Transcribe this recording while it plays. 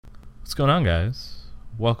What's going on, guys?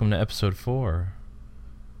 Welcome to episode 4.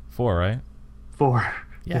 4, right? 4.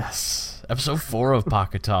 Yes. Episode 4 of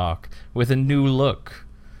Pocket Talk with a new look.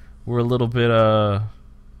 We're a little bit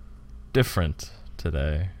different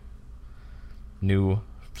today. New,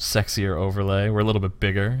 sexier overlay. We're a little bit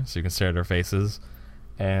bigger, so you can stare at our faces.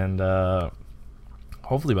 And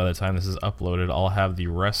hopefully by the time this is uploaded, I'll have the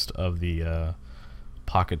rest of the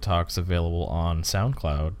Pocket Talks available on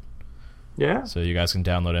SoundCloud. Yeah. So you guys can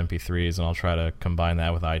download MP3s, and I'll try to combine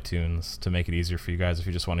that with iTunes to make it easier for you guys if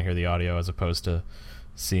you just want to hear the audio as opposed to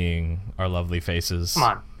seeing our lovely faces.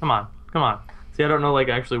 Come on. See, I don't know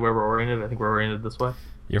actually where we're oriented. I think we're oriented this way.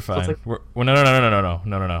 You're fine. So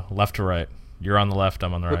No. Left to right. You're on the left,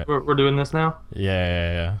 I'm on the right. We're doing this now?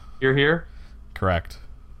 Yeah. You're here? Correct.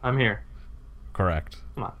 I'm here. Correct.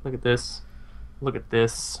 Come on, look at this. Look at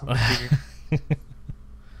this.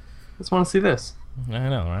 Just want to see this. I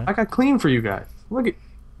know, right? I got clean for you guys. Look at.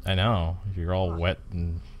 I know. You're all wet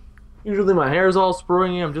and Usually my hair's all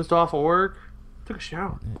springy. I'm just off of work. Took a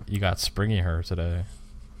shower. you got springy hair today.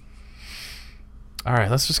 All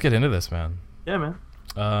right, let's just get into this, man. Yeah, man.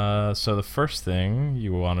 So the first thing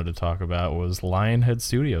you wanted to talk about was Lionhead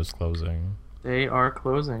Studios closing. They are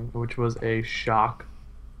closing, which was a shock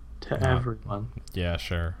to everyone. Yeah,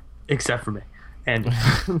 sure. Except for me. And of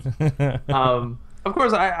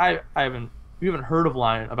course, we haven't heard of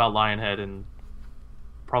Lionhead in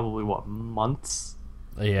probably months.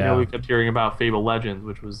 Yeah. We kept hearing about Fable Legends,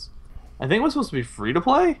 which was, I think, it was supposed to be free to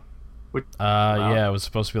play. Yeah, it was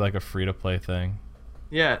supposed to be like a free to play thing.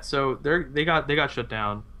 Yeah, so they got shut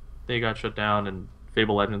down. They got shut down, and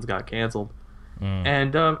Fable Legends got canceled.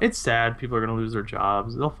 And it's sad. People are gonna lose their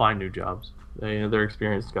jobs. They'll find new jobs. They're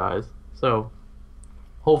experienced guys. So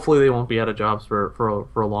hopefully they won't be out of jobs for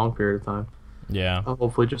a long period of time. Yeah.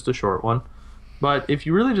 Hopefully just a short one. But if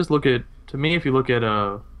you really just look at, if you look at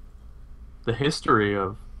the history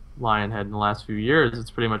of Lionhead in the last few years, it's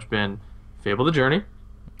pretty much been Fable the Journey,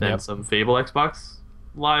 then some Fable Xbox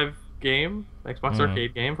Live game, Xbox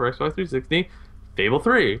Arcade game for Xbox 360, Fable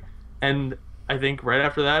 3, and I think right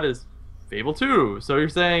after that is Fable 2. So you're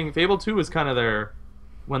saying Fable 2 is kind of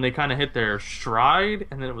when they kind of hit their stride,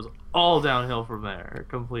 and then it was all downhill from there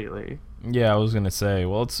completely. Yeah, I was gonna say,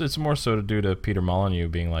 well, it's more so to do to Peter Molyneux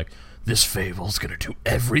being like, this Fable's gonna do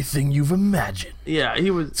everything you've imagined. Yeah, he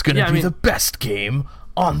was. It's gonna be the best game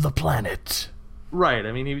on the planet. Right.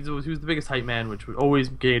 I mean, he was the biggest hype man, which always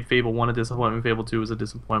gave Fable 1 a disappointment. Fable 2 was a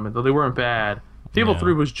disappointment, though they weren't bad. Fable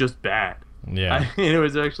 3 was just bad. Yeah. It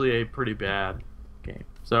was actually a pretty bad game.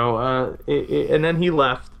 So, and then he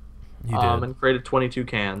left. He did. And created 22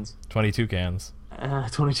 cans. 22 cans.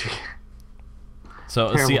 22 cans. So,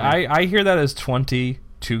 Terrible see, game. I hear that as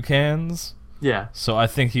 22 cans. Yeah. So I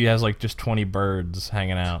think he has just 20 birds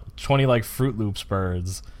hanging out. 20 Fruit Loops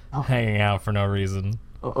birds hanging out for no reason.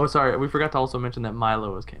 Oh, sorry. We forgot to also mention that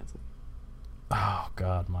Milo was canceled. Oh,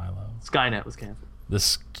 God, Milo. Skynet was canceled. The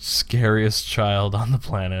scariest child on the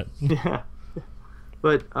planet. Yeah.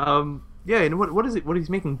 But, yeah, and what is it? What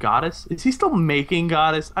he's making? Goddess? Is he still making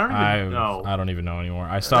Goddess? I don't even know. I don't even know anymore.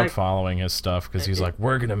 I stopped following his stuff because he's like,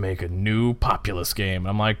 we're going to make a new Populous game. And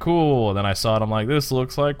I'm like, cool. And then I saw it. I'm like, this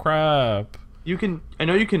looks like crap.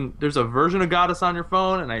 There's a version of Goddess on your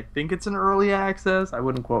phone, and I think it's in early access. I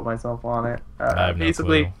wouldn't quote myself on it. I have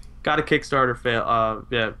basically, no clue. got a Kickstarter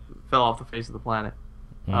fell off the face of the planet.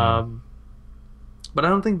 But I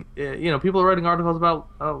don't think, people are writing articles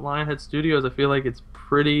about Lionhead Studios. I feel like it's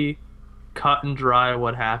pretty cut and dry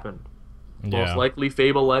what happened. Yeah. Most likely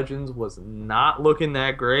Fable Legends was not looking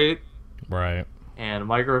that great. Right. And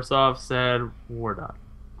Microsoft said, we're done.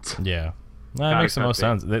 Yeah. That makes the most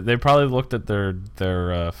sense. They probably looked at their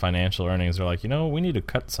financial earnings. They're like, we need to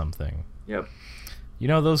cut something. Yep.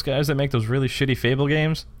 Those guys that make those really shitty Fable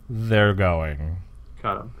games, they're going.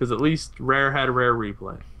 Cut them. Because at least Rare had Rare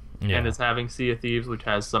Replay. Yeah. And it's having Sea of Thieves, which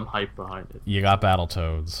has some hype behind it. You got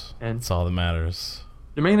Battletoads. And that's all that matters.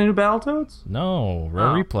 They're making a new Battletoads? No, Rare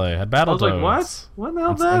Replay had Battletoads. I was like, what? When the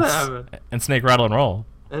hell did that happen? And Snake Rattle and Roll.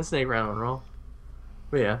 And Snake Rattle and Roll.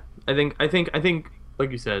 But yeah, I think,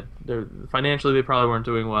 like you said, financially they probably weren't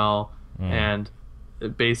doing well, and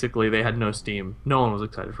basically they had no steam. No one was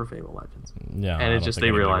excited for Fable Legends. Yeah, and it's just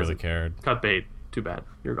they realized really cared. Cut bait. Too bad.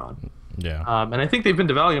 You're gone. Yeah. And I think they've been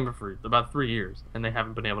developing them for about 3 years, and they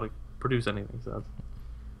haven't been able to produce anything. So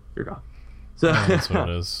you're gone. So Yeah, that's what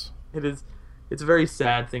it is. It is. It's a very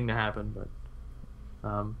sad thing to happen, but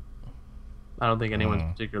I don't think anyone's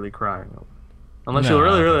particularly crying over it. Unless you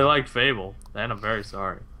really, really liked Fable, then I'm very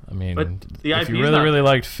sorry. I mean, but the if IP's you really, really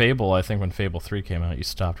liked Fable, I think when Fable 3 came out, you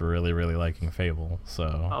stopped really, really liking Fable.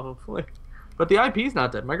 So probably, but the IP's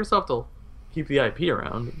not dead. Microsoft will keep the IP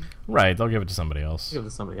around. Right, they'll give it to somebody else. Give it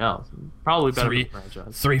to somebody else. Probably better for the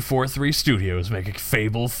franchise. 343 Studios making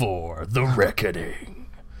Fable 4: The Reckoning.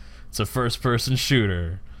 It's a first-person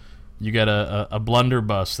shooter. You got a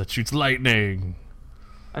blunderbuss that shoots lightning.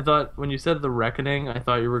 I thought when you said The Reckoning, I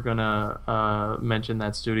thought you were gonna mention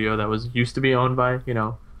that studio that was used to be owned by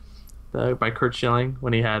by Kurt Schilling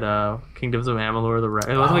when he had Kingdoms of Amalur.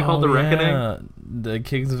 Wasn't it called The Reckoning? The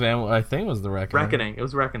Kings of Amalur. I think it was The Reckoning. Reckoning. It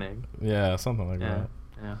was Reckoning. Yeah, something like that.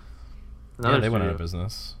 Yeah. Yeah, they went out of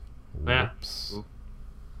business. Whoops. Yeah.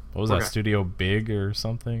 What was that studio? Big or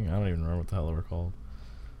something? I don't even remember what the hell they were called.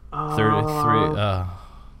 33.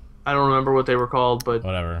 I don't remember what they were called, but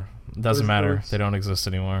whatever. It doesn't matter. They don't exist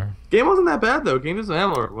anymore. Game wasn't that bad though. Kingdoms of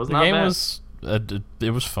Amalur was not bad. The game was.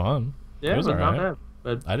 It was fun. Yeah, it was not bad.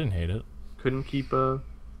 But I didn't hate it. Couldn't keep.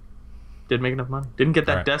 Didn't make enough money. Didn't get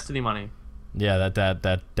that Destiny money. Yeah,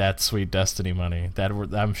 that sweet Destiny money.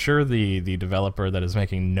 I'm sure the developer that is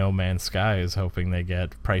making No Man's Sky is hoping they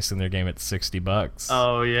get pricing their game at $60.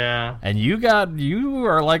 Oh yeah. And you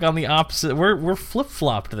are like on the opposite. We're flip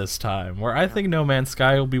flopped this time. Where I think No Man's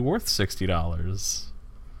Sky will be worth $60.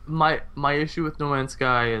 My issue with No Man's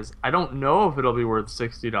Sky is I don't know if it'll be worth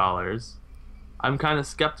 $60. I'm kind of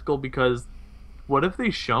skeptical because what have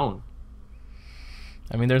they shown?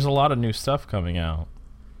 I mean, there's a lot of new stuff coming out.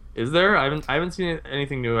 Is there? I haven't seen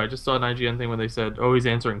anything new. I just saw an IGN thing when they said, "Oh, he's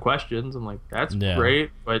answering questions." I'm like, that's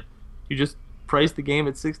great, but you just priced the game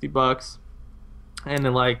at $60, and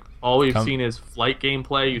then like all we've seen is flight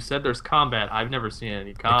gameplay. You said there's combat. I've never seen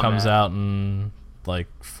any combat. It comes out in like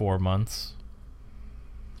 4 months.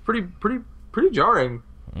 It's pretty jarring.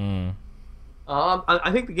 Mm.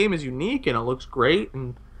 I think the game is unique and it looks great,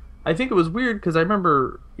 and I think it was weird because I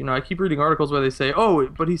remember, I keep reading articles where they say, oh,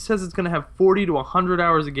 but he says it's going to have 40 to 100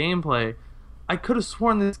 hours of gameplay. I could have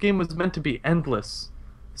sworn this game was meant to be endless.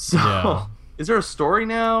 So, Is there a story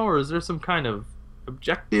now, or is there some kind of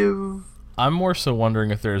objective? I'm more so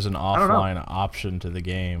wondering if there's an offline option to the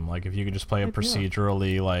game, like if you could just play it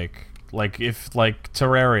procedurally, like if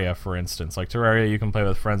Terraria, for instance. Like Terraria, you can play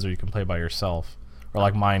with friends or you can play by yourself, or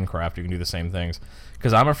like Minecraft, you can do the same things.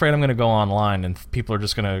 Because I'm afraid I'm going to go online and people are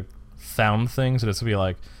just going to found things and it's going to be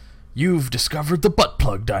like, you've discovered the butt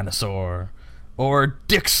plug dinosaur, or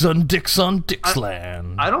Dicks on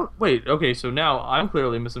Dixland. I don't... Wait, okay, so now I'm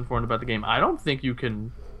clearly misinformed about the game. I don't think you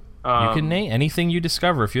can... you can name anything you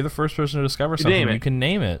discover. If you're the first person to discover something, you can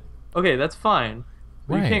name it. Okay, that's fine.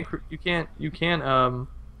 But right. You can't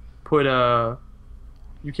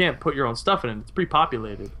put your own stuff in it. It's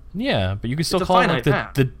pre-populated. Yeah, but you can still call it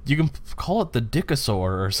like you can call it the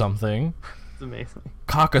Dickosaur or something. It's amazing.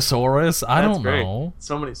 Cockosaurus. I don't know.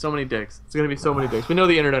 So many dicks. It's gonna be so many dicks. We know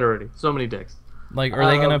the internet already. So many dicks. Like, are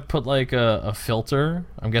they gonna put like a filter?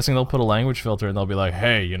 I'm guessing they'll put a language filter and they'll be like,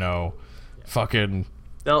 hey, fucking.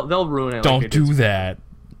 They'll ruin it. Don't do that.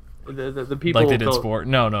 The people like they did Spore.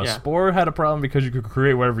 No. Yeah. Spore had a problem because you could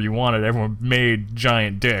create whatever you wanted. Everyone made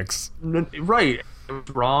giant dicks. Right. It was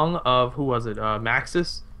wrong. Of who was it?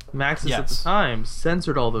 Maxis. Maxis at the time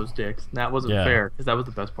censored all those dicks, and that wasn't fair because that was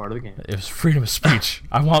the best part of the game. It was freedom of speech.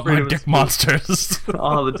 I want my dick monsters.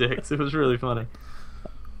 All the dicks. It was really funny.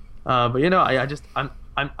 But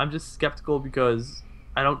I'm just skeptical because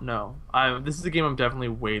I don't know. This is a game I'm definitely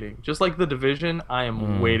waiting. Just like The Division, I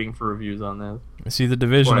am waiting for reviews on this. See, The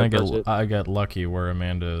Division, I get lucky where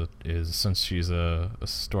Amanda is, since she's a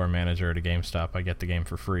store manager at a GameStop. I get the game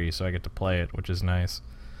for free, so I get to play it, which is nice.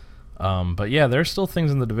 But yeah, there's still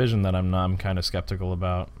things in The Division that I'm kind of skeptical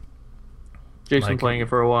about. Jason playing it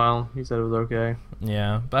for a while. He said it was okay.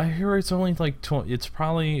 Yeah, but I hear it's only like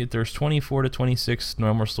there's 24 to 26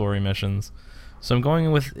 normal story missions. So I'm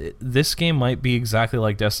going with this game might be exactly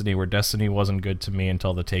like Destiny, where Destiny wasn't good to me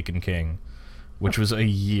until The Taken King, which was a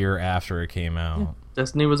year after it came out. Yeah.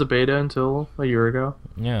 Destiny was a beta until a year ago.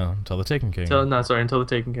 Yeah, until The Taken King. Until The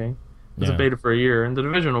Taken King. It was a beta for a year, and The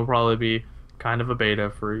Division will probably be kind of a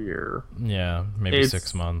beta for a year. Yeah, maybe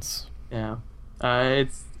 6 months. Yeah.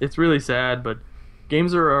 It's really sad, but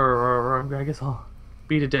games are I guess I'll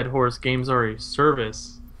beat a dead horse. Games are a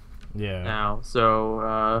service. Yeah. Now,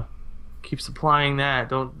 so keep supplying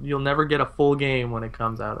that. You'll never get a full game when it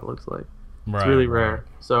comes out. It looks like it's really rare.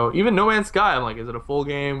 So even No Man's Sky, I'm like, is it a full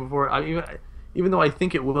game before? Even though I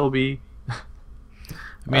think it will be. I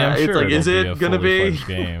mean, I'm sure is it gonna be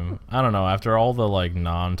game? I don't know. After all the like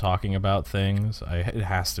non-talking about things, it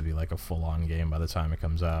has to be like a full-on game by the time it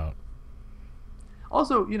comes out.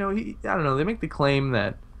 Also, I don't know. They make the claim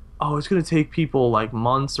that it's gonna take people like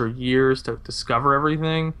months or years to discover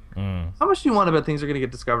everything. How much do you want to bet things are gonna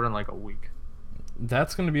get discovered in like a week?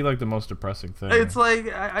 That's gonna be like the most depressing thing. It's like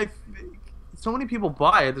so many people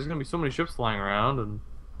buy it, there's gonna be so many ships flying around, and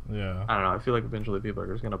Yeah, I don't know. I feel like eventually people are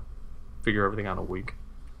just gonna figure everything out in a week.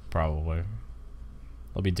 probably.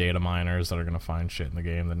 There'll be data miners that are gonna find shit in the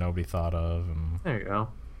game that nobody thought of, and There you go.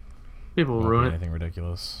 People will won't be ruin it. anything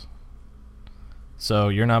ridiculous. So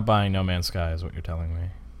you're not buying No Man's Sky, is what you're telling me?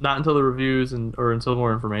 Not until the reviews or until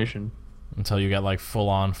more information. Until you get like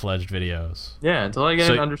full-on fledged videos. Yeah, until I get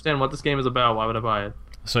So- to understand what this game is about. Why would I buy it?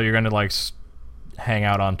 So you're gonna like hang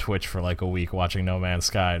out on Twitch for like a week watching No Man's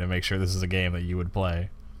Sky to make sure this is a game that you would play.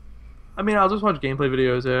 I mean, I'll just watch gameplay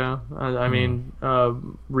videos. Yeah, I mean,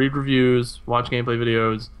 read reviews, watch gameplay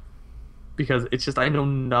videos, because it's just I know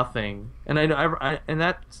nothing, and and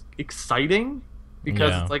that's exciting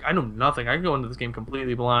because Yeah. it's like I know nothing. I can go into this game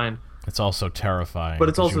completely blind, It's also terrifying. but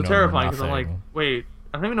it's 'cause you also know terrifying because I'm like, nothing. wait,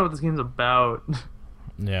 I don't even know what this game's about.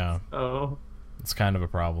 Yeah, Oh, it's kind of a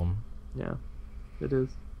problem. yeah, it is.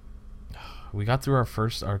 We got through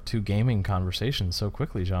our two gaming conversations so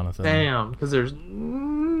quickly, Jonathan. Damn, because there's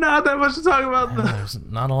not that much to talk about. Yeah, there's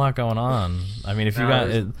not a lot going on. I mean, if you No, got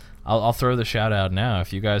there's- it, I'll throw the shout out now.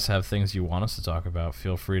 If you guys have things you want us to talk about,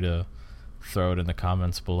 feel free to throw it in the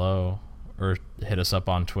comments below or hit us up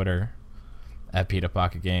on Twitter at Pita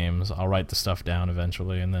Pocket Games. I'll write the stuff down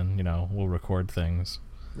eventually, and then we'll record things.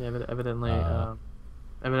 Yeah, but evidently, Uh,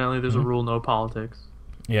 evidently, there's a mhm. rule: no politics.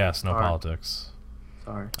 Yes, no Sorry. politics.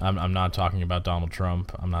 Sorry. I'm not talking about Donald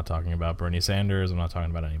Trump. I'm not talking about Bernie Sanders. I'm not talking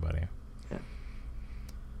about anybody. Yeah.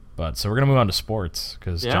 But so we're gonna move on to sports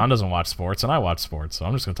because Yeah. John doesn't watch sports and I watch sports, so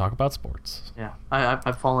I'm just gonna talk about sports. Yeah,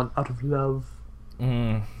 I've fallen out of love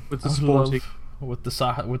Mm, with the I sport, love- with the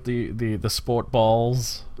sport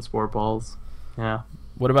balls. the sport balls. Yeah.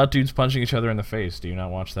 What about dudes punching each other in the face? Do you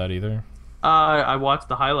not watch that either? I watch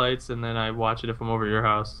the highlights and then I watch it if I'm over at your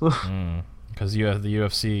house. Because the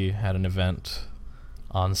UFC had an event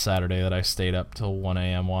on Saturday that I stayed up till 1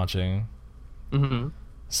 a.m. watching. hmm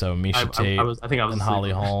So Misha Tate I think I was and asleep.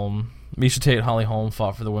 Holly Holm. Misha Tate and Holly Holm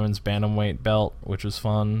fought for the women's bantamweight belt, which was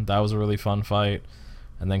fun. That was a really fun fight.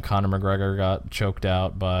 And then Conor McGregor got choked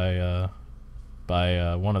out by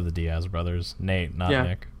one of the Diaz brothers, Nate, not Yeah.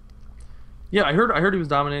 Nick. Yeah, I heard he was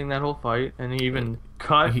dominating that whole fight, and he even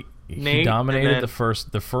cut He Nate. dominated and then,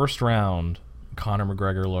 the first round. Conor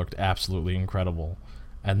McGregor looked absolutely incredible,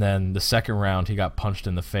 and then the second round he got punched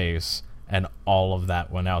in the face, and all of that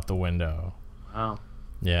went out the window. Wow.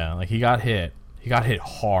 Yeah, like he got hit. He got hit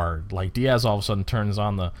hard. Like Diaz all of a sudden turns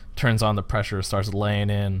on the pressure, starts laying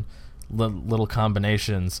in little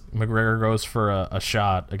combinations. McGregor goes for a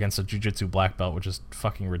shot against a jiu-jitsu black belt, which is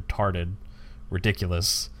fucking retarded,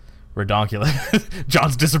 ridiculous, redonkulous.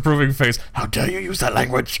 John's disapproving face. How dare you use that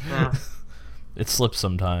language? Yeah. It slips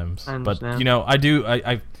sometimes, I but understand. I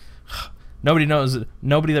do. Nobody knows.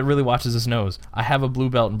 Nobody that really watches this knows. I have a blue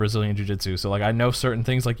belt in Brazilian Jiu-Jitsu, so like I know certain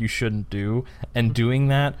things like you shouldn't do, and doing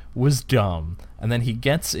that was dumb. And then he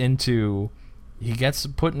gets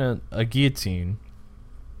put in a guillotine.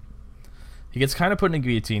 He gets kind of put in a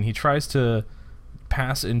guillotine. He tries to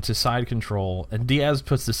pass into side control, and Diaz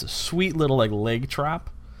puts this sweet little like leg trap,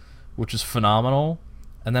 which is phenomenal.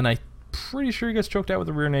 And then I'm pretty sure he gets choked out with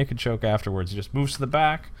a rear naked choke afterwards. He just moves to the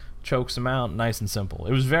back, chokes him out, nice and simple.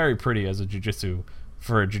 It was very pretty as a jiu-jitsu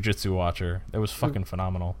watcher. It was fucking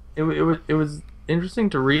phenomenal. It was interesting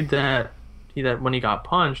to read that when he got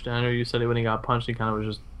punched. And I know you said it when he got punched, he kind of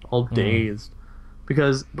was just all dazed,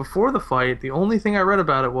 because before the fight, the only thing I read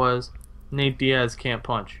about it was Nate Diaz can't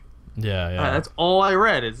punch. Yeah. That's all I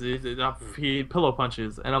read. He pillow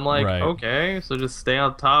punches, and I'm like, Right. okay, so just stay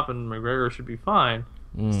on top, and McGregor should be fine.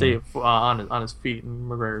 Stay on his feet,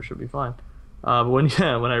 and McGregor should be fine. But when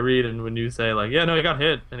I read and when you say like, yeah, no, he got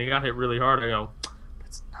hit, and he got hit really hard, I go,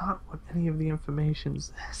 that's not what any of the information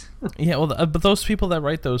says. Yeah, well, but those people that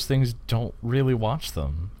write those things don't really watch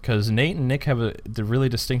them, because Nate and Nick have the really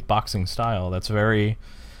distinct boxing style that's very.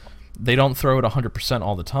 They don't throw it 100%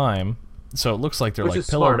 all the time, so it looks like they're Which like is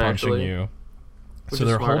pillow smart, punching actually. you. Which So is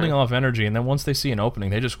they're smart, holding actually. off energy, and then once they see an opening,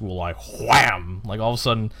 they just go like wham! Like all of a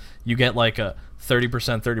sudden, you get like a 30%,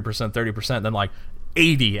 30%, 30%, then like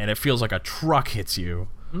 80, and it feels like a truck hits you.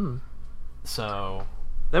 So,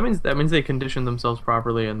 That means they condition themselves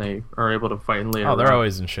properly, and they are able to fight in later. oh, they're rounds.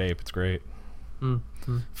 always in shape. It's great. Mm.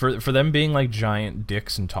 For them being like giant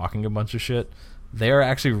dicks and talking a bunch of shit, they are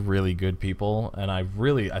actually really good people, and I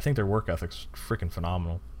think their work ethic's freaking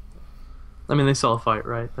phenomenal. I mean, they sell a fight,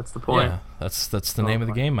 right? That's the point. Yeah, that's the Sell name a of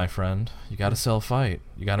the fight. game, my friend. You got to sell a fight.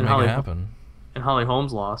 You got to And make Holly- it happen. And Holly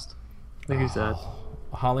Holmes lost. I think he said.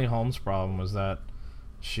 Holly Holmes' problem was that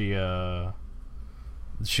she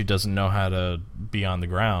doesn't know how to be on the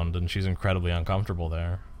ground, and she's incredibly uncomfortable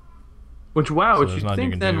there. Which So which there's you nothing you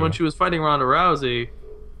think can then do. when she was fighting Ronda Rousey,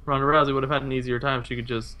 Ronda Rousey would have had an easier time if she could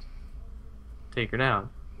just take her down.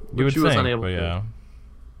 You would she was think, unable but to.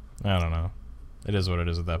 yeah, I don't know. It is what it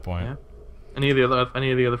is at that point. Yeah. Any of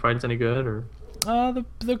the other fights any good or?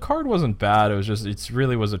 The card wasn't bad. It was just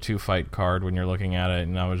really was a 2-fight card when you're looking at it,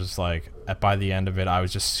 and I was just like, by the end of it, I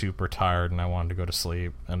was just super tired and I wanted to go to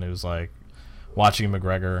sleep. And it was like watching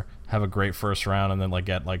McGregor have a great first round and then like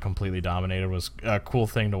get like completely dominated was a cool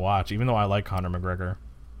thing to watch. Even though I like Conor McGregor,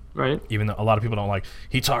 Right. even though a lot of people don't like,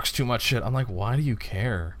 he talks too much shit. I'm like, why do you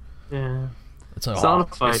care? Yeah. It's like, Sound of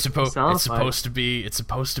fight. it's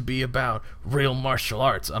supposed to be about real martial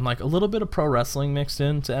arts. I'm like, a little bit of pro wrestling mixed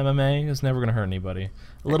into MMA is never gonna hurt anybody.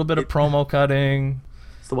 A little bit of promo cutting.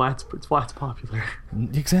 It's why it's popular.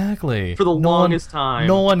 Exactly. For the longest time.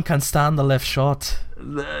 No one can stand the left shot.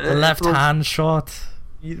 The left hand shot.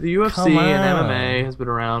 The UFC Come and on. MMA has been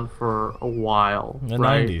around for a while. In the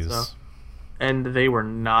right? 90s. So, and they were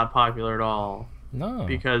not popular at all No.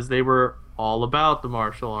 because they were all about the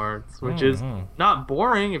martial arts, which is not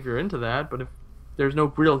boring if you're into that, but if there's no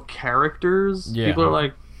real characters, Yeah. people are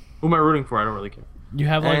like, who am I rooting for? I don't really care. You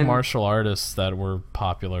have like And- martial artists that were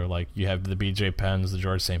popular, like you have the BJ Penns, the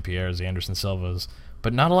George St. Pierre's, the Anderson Silvas,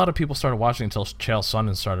 but not a lot of people started watching until Chael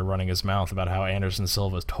Sonnen started running his mouth about how Anderson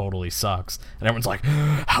Silva totally sucks, and everyone's like,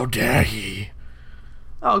 how dare he?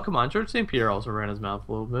 Oh, come on. George St. Pierre also ran his mouth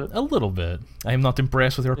a little bit. A little bit. I am not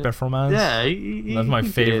impressed with your performance. Yeah, That's my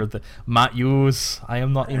favorite. Matt Hughes, I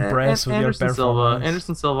am not impressed with your Anderson performance.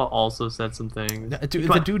 Anderson Silva also said some things.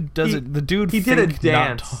 The dude does it. The dude. He did a fake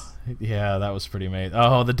not dance. yeah, that was pretty amazing.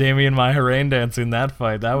 Oh, the Damian Maya rain dance in that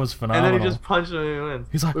fight. That was And phenomenal. then he just punched him and he wins.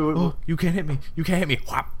 He's like, wait, oh, you can't hit me. You can't hit me.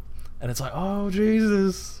 Whap. And it's like, oh,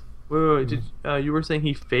 Jesus. wait. Did, you were saying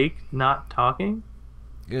he faked not talking?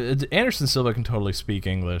 Anderson Silva can totally speak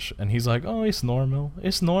English, and he's like, oh, it's normal.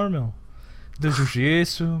 It's normal. The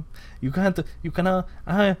jiu-jitsu,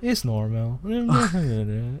 it's normal. It's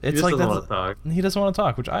He like just doesn't that's, want to talk. he doesn't want to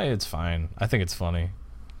talk, which it's fine. I think it's funny.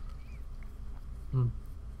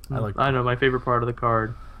 I know my favorite part of the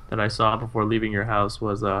card that I saw before leaving your house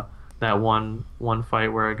was that one fight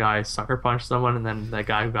where a guy sucker punched someone and then that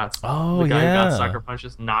guy who got who got sucker punched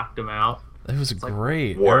just knocked him out. It was like,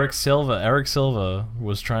 great. what? Eric Silva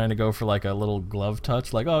was trying to go for like a little glove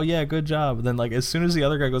touch, like, oh yeah, good job. And then like as soon as the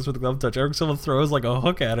other guy goes for the glove touch, Eric Silva throws like a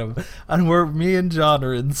hook at him, and me and John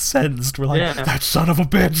are incensed. We're like, Yeah. that son of a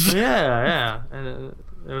bitch. Yeah, and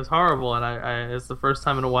it was horrible. And I it's the first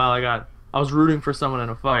time in a while I was rooting for someone in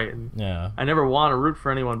a fight, and Yeah. I never want to root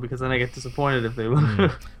for anyone because then I get disappointed if they lose.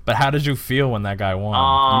 But how did you feel when that guy won?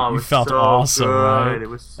 Oh, you it was felt so awesome, good. right? It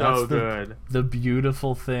was so That's good. The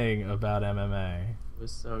beautiful thing about MMA. It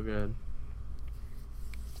was so good.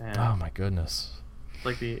 Man. Oh my goodness.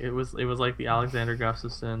 Like it was like the Alexander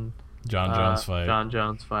Gustafsson John Jones fight. John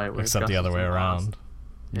Jones fight, where Except the other way Gustafsson around. lost.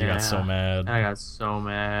 You got so mad. And I got so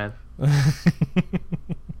mad.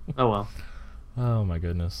 Oh well. Oh my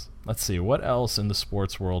goodness. Let's see what else in the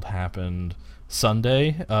sports world happened.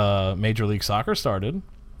 Sunday, Major League Soccer started.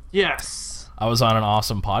 Yes. I was on an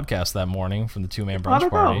awesome podcast that morning from the Two-Man How'd Brunch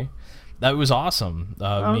it go? Party. That was awesome.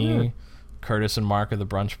 Me, good. Curtis, and Mark of the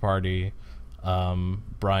Brunch Party,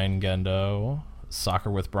 Brian Gendo,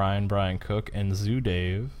 Soccer with Brian Cook, and Zoo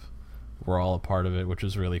Dave were all a part of it, which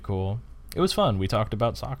was really cool. It was fun. We talked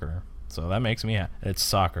about soccer, so that makes me happy. It's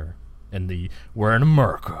soccer. We're in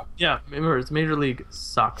America. Yeah, remember it's Major League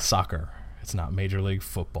Soccer. Soccer. It's not Major League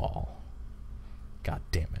Football. God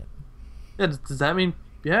damn it. Yeah, does that mean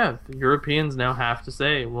the Europeans now have to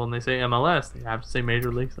say when they say MLS, they have to say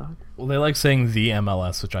Major League Soccer? Well, they like saying the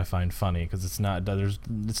MLS, which I find funny because it's not.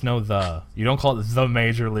 It's no the. You don't call it the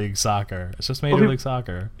Major League Soccer. It's just Major League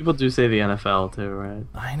Soccer. People do say the NFL too, right?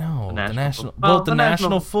 I know. The The National national. Football- Well, the the National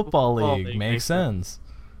National Football Football League League makes makes sense. sense.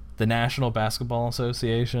 The National Basketball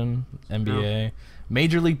Association, NBA,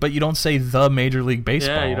 Major League, but you don't say the Major League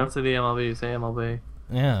Baseball. Yeah, you don't say the MLB, you say MLB.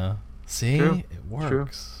 Yeah. See, True. it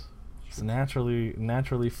works. It's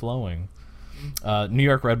naturally flowing. New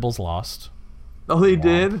York Red Bulls lost. Oh, they Wow.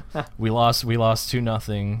 did? We lost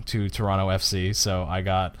 2-0 to Toronto FC. So I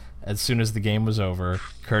got, as soon as the game was over,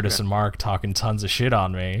 Curtis and Mark talking tons of shit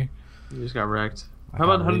on me. You just got wrecked. I How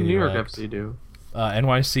got did New really York wrecked. FC do?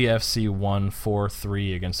 NYCFC won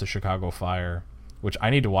 4-3 against the Chicago Fire, which I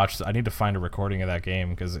need to watch. I need to find a recording of that game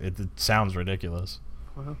because it sounds ridiculous.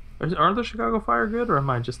 Well, aren't the Chicago Fire good, or am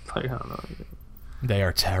I just like, I don't know? They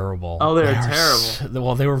are terrible. Oh, they are terrible.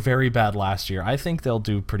 Well, they were very bad last year. I think they'll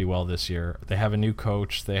do pretty well this year. They have a new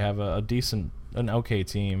coach. They have an okay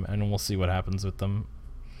team, and we'll see what happens with them.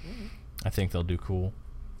 I think they'll do cool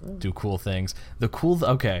things.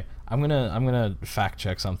 Okay, I'm gonna fact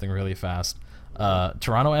check something really fast.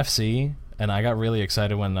 Toronto FC and I got really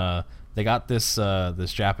excited when they got this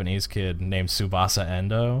this Japanese kid named Tsubasa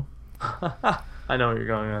Endo. I know what you're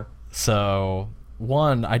going on. So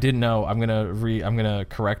one, I didn't know. I'm gonna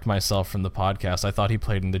correct myself from the podcast. I thought he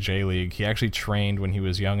played in the J League. He actually trained when he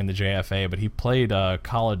was young in the JFA, but he played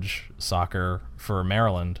college soccer for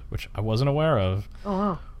Maryland, which I wasn't aware of. Oh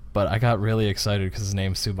wow. But I got really excited because his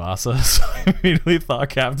name's Tsubasa, so I immediately thought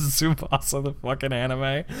Captain Tsubasa, the fucking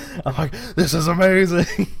anime. I'm like, this is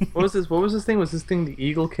amazing. What was this? What was this thing? Was this thing the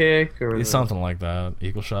eagle kick or It's something like that.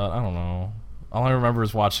 Eagle shot. I don't know. All I remember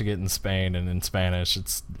is watching it in Spain, and in Spanish,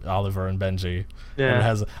 it's Oliver and Benji. Yeah. And it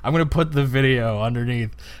has. I'm gonna put the video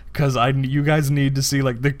underneath because you guys need to see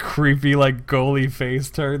like the creepy like goalie face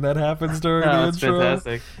turn that happens during the it's intro.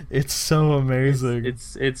 fantastic. It's so amazing.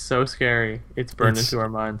 It's so scary. It's burned It's- into our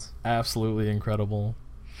minds. Absolutely incredible.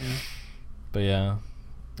 Yeah. But yeah.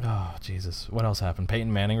 Oh Jesus! What else happened?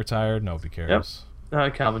 Peyton Manning retired. Nobody cares.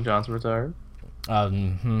 Calvin Johnson retired.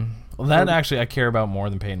 Well, that actually I care about more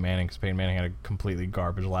than Peyton Manning because Peyton Manning had a completely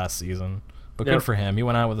garbage last season. But Yep. good for him. He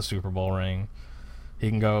went out with a Super Bowl ring. He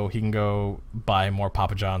can go buy more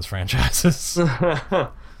Papa John's franchises.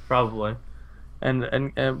 Probably.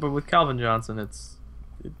 And but with Calvin Johnson,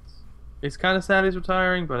 it's kind of sad he's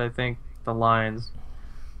retiring. But I think the Lions,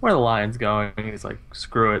 where the Lions going, he's like,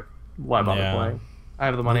 screw it. Why bother Yeah. playing? I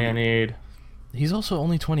have the money I need. He's also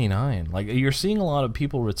only 29. Like you're seeing a lot of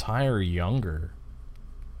people retire younger,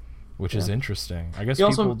 which is Yeah. interesting. I guess He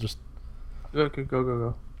people also- just.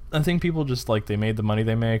 Go. I think people just like they made the money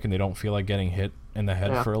they make and they don't feel like getting hit in the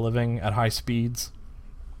head Yeah. for a living at high speeds,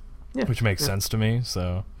 Yeah. which makes yeah. sense to me.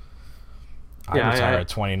 So I'd Yeah, retire I- at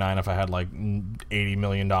 29 if I had like $80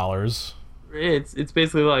 million. It's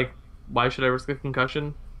basically like, why should I risk a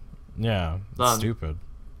concussion? Yeah, it's Done. stupid.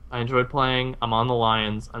 I enjoyed playing. I'm on the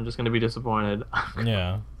Lions. I'm just gonna be disappointed.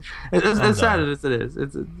 Yeah, it's I'm sad done. as it is.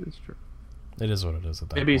 It's true. it is what it is at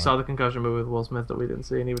that Maybe you point. saw the concussion movie with Will Smith that we didn't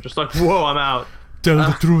see, and he was just like, "Whoa, I'm out." Tell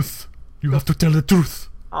the truth. You have to tell the truth.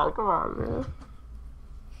 Oh, come on, man.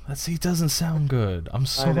 He doesn't sound good. I'm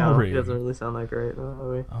I know. sorry. He doesn't really sound that great in that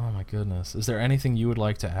movie. Oh my goodness. Is there anything you would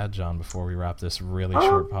like to add, John, before we wrap this really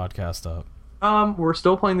short podcast up? We're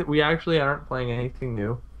still playing. We actually aren't playing anything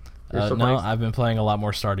new. We're still No, playing, I've been playing a lot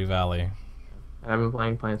more Stardew Valley. I've been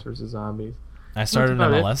playing Plants vs Zombies. I started an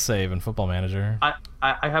about it. MLS save in Football Manager. I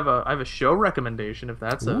have a show recommendation if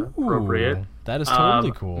that's appropriate. Ooh, that is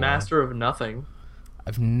totally cool. Master of Nothing.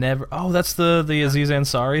 I've never. Oh, that's the Aziz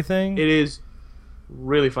Ansari thing. It is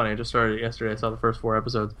really funny. I just started it yesterday. I saw the first 4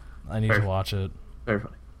 episodes. I need to watch it. Very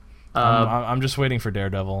funny. I'm just waiting for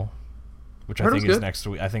Daredevil, which I Heard it think was is good. next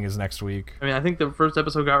week. I think is next week. I mean, I think the first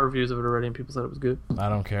episode got reviews of it already, and people said it was good. I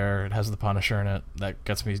don't care. It has the Punisher in it. That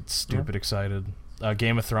gets me stupid excited.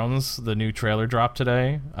 Game of Thrones, the new trailer dropped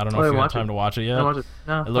today. I don't know Oh, if I you had watch time it. to watch it I yet. watched it.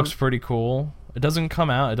 No, It looks pretty cool. It doesn't come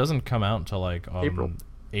out. It doesn't come out until like April.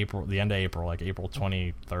 the end of April, like April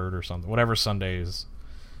 23rd or something. Whatever Sundays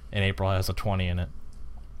in April has a 20 in it.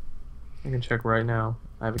 I can check right now.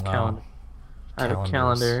 I have a Wow. calendar. I have a Calendars.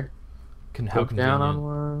 calendar. How Go down on convenient.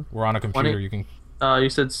 one. We're on a computer. 20 You can. You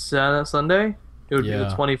said Sunday? It would be Yeah.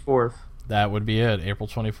 the 24th. That would be it. April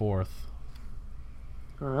 24th.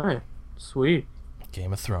 All right. Sweet.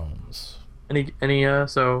 Game of Thrones. Any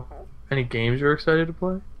games you're excited to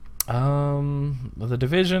play? The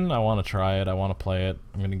Division. I want to try it. I want to play it.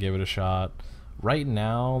 I'm gonna give it a shot. Right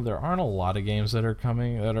now, there aren't a lot of games that are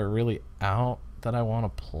coming that are really out that I want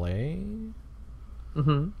to play.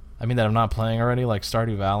 Mm-hmm. I mean that I'm not playing already, like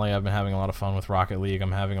Stardew Valley. I've been having a lot of fun with Rocket League.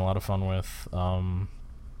 I'm having a lot of fun with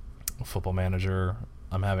Football Manager.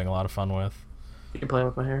 I'm having a lot of fun with. You can play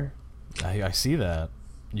with my hair. I see that.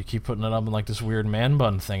 You keep putting it up in like this weird man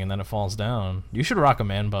bun thing, and then it falls down. You should rock a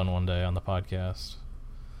man bun one day on the podcast.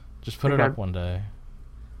 Just put it Okay. up one day.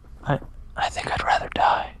 I think I'd rather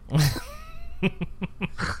die.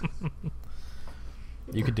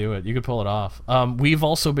 You could do it. You could pull it off. We've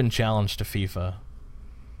also been challenged to FIFA.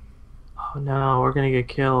 Oh no, we're gonna get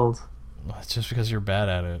killed. It's just because you're bad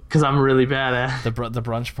at it. Because I'm really bad at it. The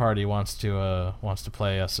brunch party wants to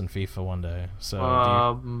play us in FIFA one day. So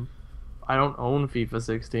I don't own FIFA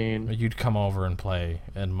 16. you'd come over and play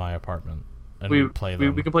in my apartment and We we'd play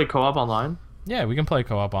them. we can play co-op online. Yeah, we can play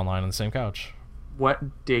co-op online on the same couch.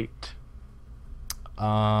 What date?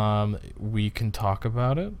 We can talk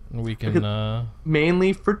about it. We can.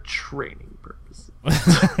 Mainly for training purposes.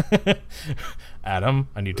 Adam,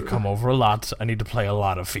 I need to come over a lot. I need to play a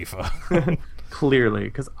lot of FIFA. Clearly,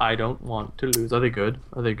 because I don't want to lose. Are they good?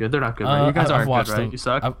 Are they good? They're not good. Right? You guys I've aren't watched good, right? them. You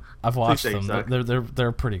suck. I've watched say you them. suck.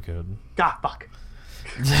 They're pretty good. God, fuck.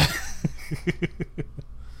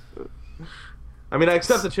 I mean, I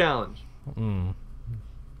accept the challenge. Mm.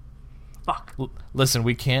 Fuck. Listen,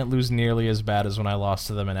 we can't lose nearly as bad as when I lost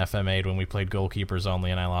to them in FM8 when we played goalkeepers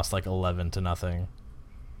only and I lost like 11-0.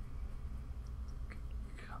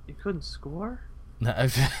 You couldn't score? I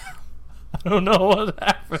don't know what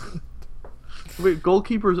happened. Wait,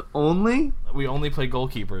 goalkeepers only? We only played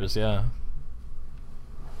goalkeepers, yeah.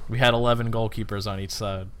 We had 11 goalkeepers on each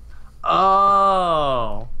side.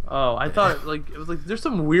 Oh, I thought like it was like there's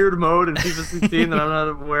some weird mode in FIFA 16 that I'm not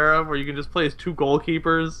aware of where you can just play as two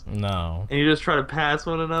goalkeepers No. and you just try to pass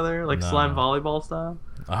one another like No. slime volleyball style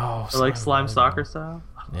Oh, or like slime volleyball. soccer style.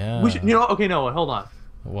 Yeah. We should, okay, no, hold on,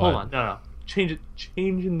 What? hold on, no,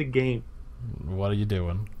 changing the game. What are you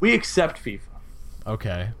doing? We accept FIFA.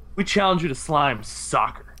 Okay. We challenge you to slime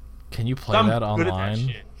soccer. Can you play I'm that good at online?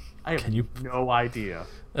 that shit. I have Can you- no idea.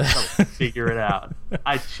 I'll figure it out.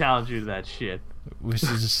 I challenge you to that shit. We should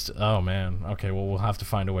just. Oh man. Okay. Well, we'll have to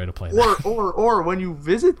find a way to play that. Or when you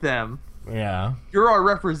visit them, Yeah. you're our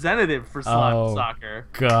representative for slime Oh, soccer.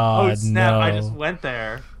 God, Oh snap! no. I just went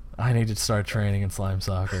there. I need to start training in slime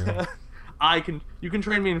soccer. You can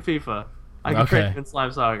train me in FIFA. I can train Okay. you in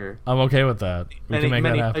slime soccer. I'm okay with that. We can make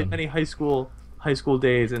that happen. Many high school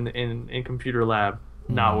days in computer lab,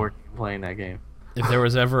 not working playing that game. If there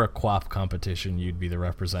was ever a QWOP competition, you'd be the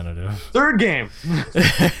representative. Third game.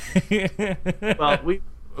 Well,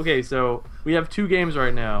 so we have 2 games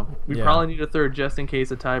right now. We Yeah. probably need a third just in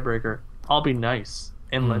case a tiebreaker. I'll be nice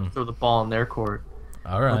and let throw the ball in their court.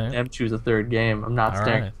 All Let right. them choose a third game. I'm not All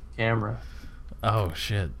staring right. at the camera. Oh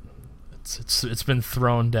shit. It's been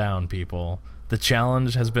thrown down, people. The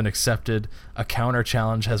challenge has been accepted. A counter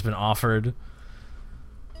challenge has been offered.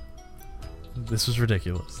 This was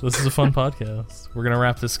ridiculous. This is a fun podcast. We're gonna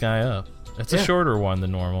wrap this guy up. It's a Yeah. shorter one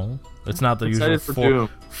than normal. It's not the usual Excited for Doom.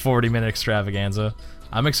 40-minute extravaganza.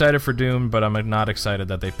 I'm excited for Doom, but I'm not excited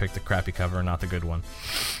that they picked the crappy cover, not the good one.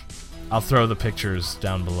 I'll throw the pictures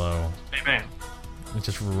down below. Hey man.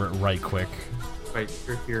 Just right quick. Right,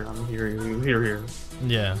 you're here. I'm here. You're here.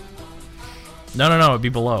 Yeah. No, it'd be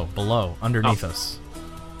below, underneath us.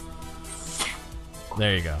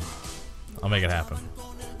 There you go. I'll make it happen.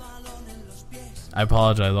 I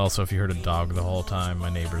apologize also if you heard a dog the whole time. My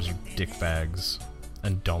neighbors are dickbags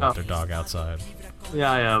and don't let their dog outside.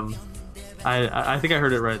 Yeah, I think I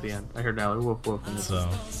heard it right at the end. I heard now whoop whoop. And So,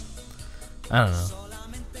 I don't know.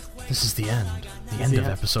 This is the end. The end of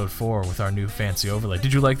episode 4 with our new fancy overlay.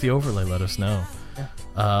 Did you like the overlay? Let us know.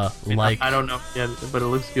 I don't know yet, but it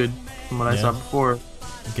looks good from what I saw before.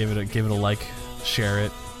 Give it a like, share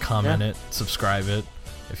it, comment it, subscribe it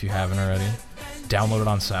if you haven't already. Download it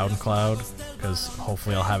on SoundCloud because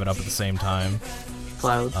hopefully I'll have it up at the same time.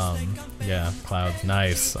 Cloud. Yeah, Cloud.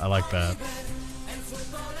 Nice. I like that.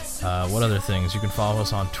 What other things? You can follow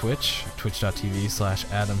us on Twitch,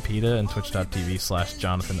 twitch.tv/AdamPeta and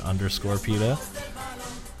twitch.tv/Jonathan_Peta.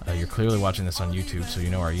 You're clearly watching this on YouTube, so you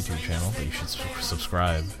know our YouTube channel, but you should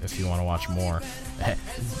subscribe if you want to watch more.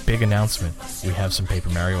 Big announcement. We have some Paper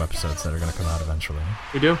Mario episodes that are going to come out eventually.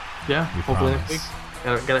 We do? Yeah. We Hopefully promise. next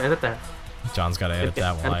week. Gotta edit that. John's got to edit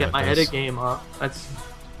that while Gotta I get my edit edit this. game up.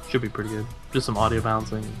 Should be pretty good. Just some audio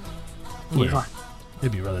bouncing. We'll be Yeah. fine.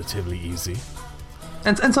 It'd be relatively easy.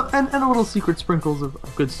 And a little secret sprinkles of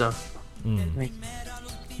good stuff. Like,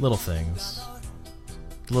 Little things.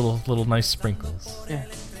 Little nice sprinkles. yeah.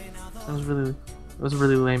 That was a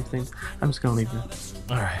really lame thing. I'm just gonna leave you.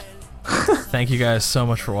 All right. Thank you guys so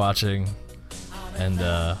much for watching, and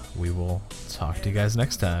we will talk to you guys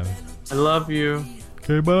next time. I love you.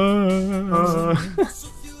 Okay, bye.